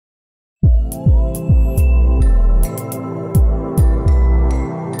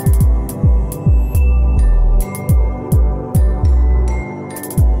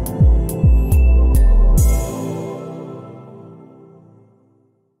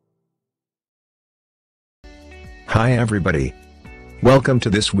Hi everybody. Welcome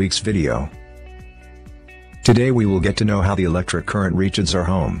to this week's video. Today we will get to know how the electric current reaches our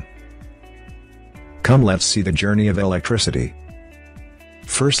home. Come, let's see the journey of electricity.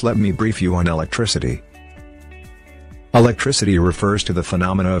 First, let me brief you on electricity. Electricity refers to the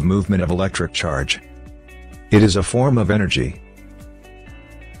phenomena of movement of electric charge. It is a form of energy.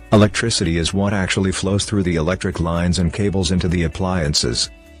 Electricity is what actually flows through the electric lines and cables into the appliances.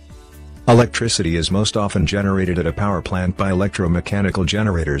 Electricity is most often generated at a power plant by electromechanical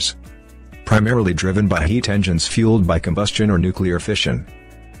generators, primarily driven by heat engines fueled by combustion or nuclear fission,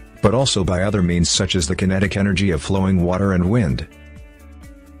 but also by other means such as the kinetic energy of flowing water and wind.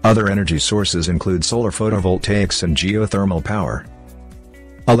 Other energy sources include solar photovoltaics and geothermal power.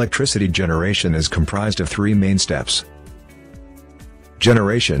 Electricity generation is comprised of three main steps: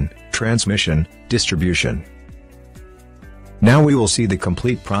 generation, transmission, distribution. Now we will see the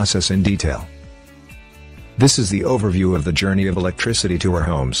complete process in detail. This is the overview of the journey of electricity to our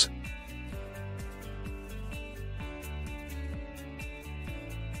homes.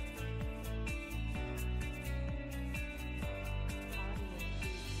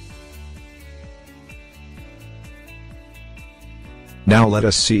 Now let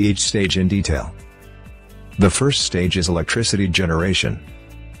us see each stage in detail. The first stage is electricity generation.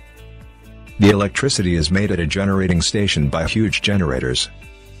 The electricity is made at a generating station by huge generators.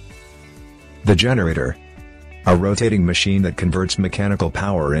 The generator, a rotating machine that converts mechanical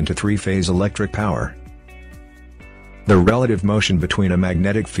power into three-phase electric power. The relative motion between a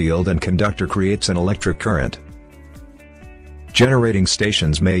magnetic field and conductor creates an electric current. Generating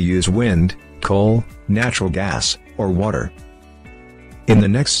stations may use wind, coal, natural gas, or water. In the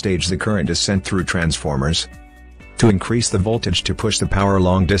next stage, the current is sent through transformers to increase the voltage to push the power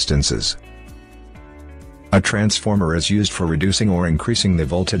long distances. A transformer is used for reducing or increasing the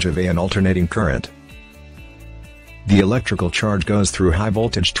voltage of an alternating current. The electrical charge goes through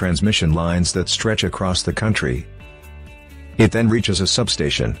high-voltage transmission lines that stretch across the country. It then reaches a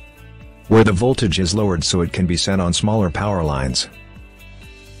substation, where the voltage is lowered so it can be sent on smaller power lines.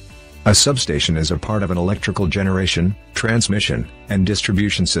 A substation is a part of an electrical generation, transmission, and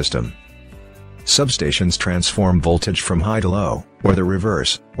distribution system. Substations transform voltage from high to low, or the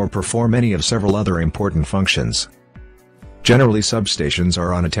reverse, or perform any of several other important functions. Generally, substations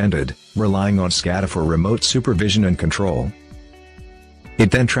are unattended, relying on SCADA for remote supervision and control.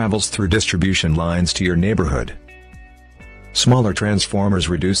 It then travels through distribution lines to your neighborhood. Smaller transformers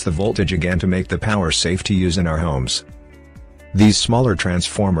reduce the voltage again to make the power safe to use in our homes. These smaller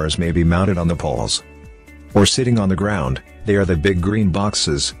transformers may be mounted on the poles or sitting on the ground. They are the big green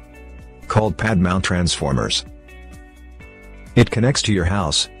boxes called pad mount transformers. It connects to your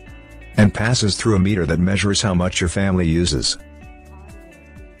house and passes through a meter that measures how much your family uses.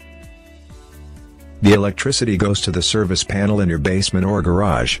 The electricity goes to the service panel in your basement or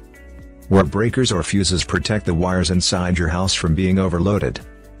garage, where breakers or fuses protect the wires inside your house from being overloaded.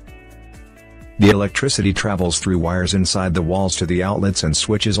 The electricity travels through wires inside the walls to the outlets and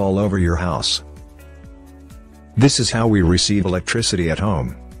switches all over your house. This is how we receive electricity at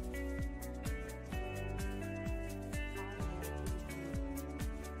home.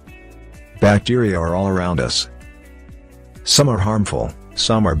 Bacteria are all around us. Some are harmful,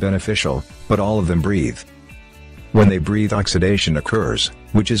 some are beneficial, but all of them breathe. When they breathe, oxidation occurs,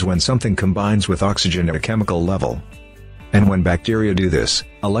 which is when something combines with oxygen at a chemical level. And when bacteria do this,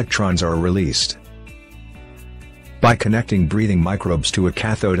 electrons are released. By connecting breathing microbes to a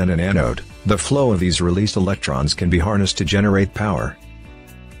cathode and an anode, the flow of these released electrons can be harnessed to generate power.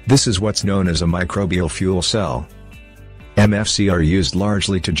 This is what's known as a microbial fuel cell. MFC are used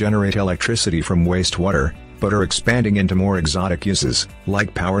largely to generate electricity from wastewater, but are expanding into more exotic uses,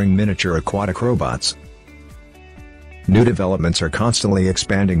 like powering miniature aquatic robots. New developments are constantly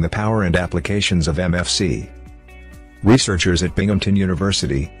expanding the power and applications of MFC. Researchers at Binghamton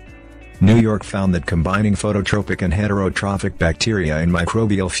University, New York found that combining phototropic and heterotrophic bacteria in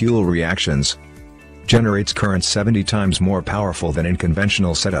microbial fuel reactions generates currents 70 times more powerful than in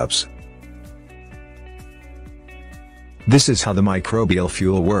conventional setups. This is how the microbial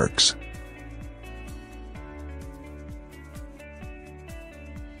fuel works.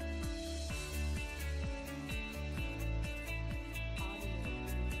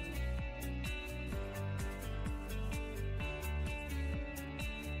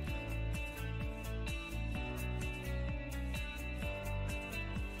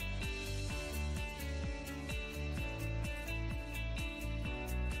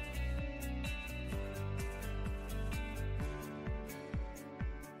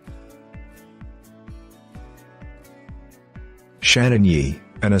 Shannon Yee,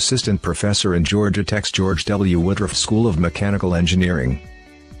 an assistant professor in Georgia Tech's George W. Woodruff School of Mechanical Engineering,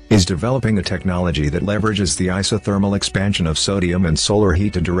 is developing a technology that leverages the isothermal expansion of sodium and solar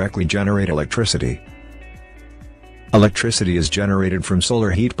heat to directly generate electricity. Electricity is generated from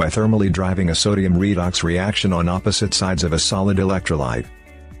solar heat by thermally driving a sodium redox reaction on opposite sides of a solid electrolyte.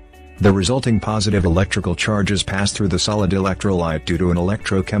 The resulting positive electrical charges pass through the solid electrolyte due to an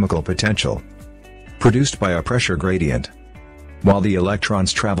electrochemical potential produced by a pressure gradient, while the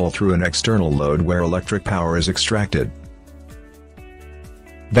electrons travel through an external load where electric power is extracted.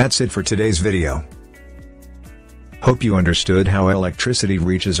 That's it for today's video. Hope you understood how electricity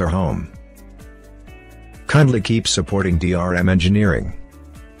reaches our home. Kindly keep supporting DRM Engineering.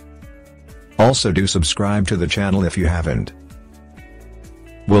 Also do subscribe to the channel if you haven't.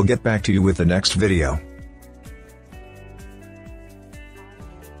 We'll get back to you with the next video.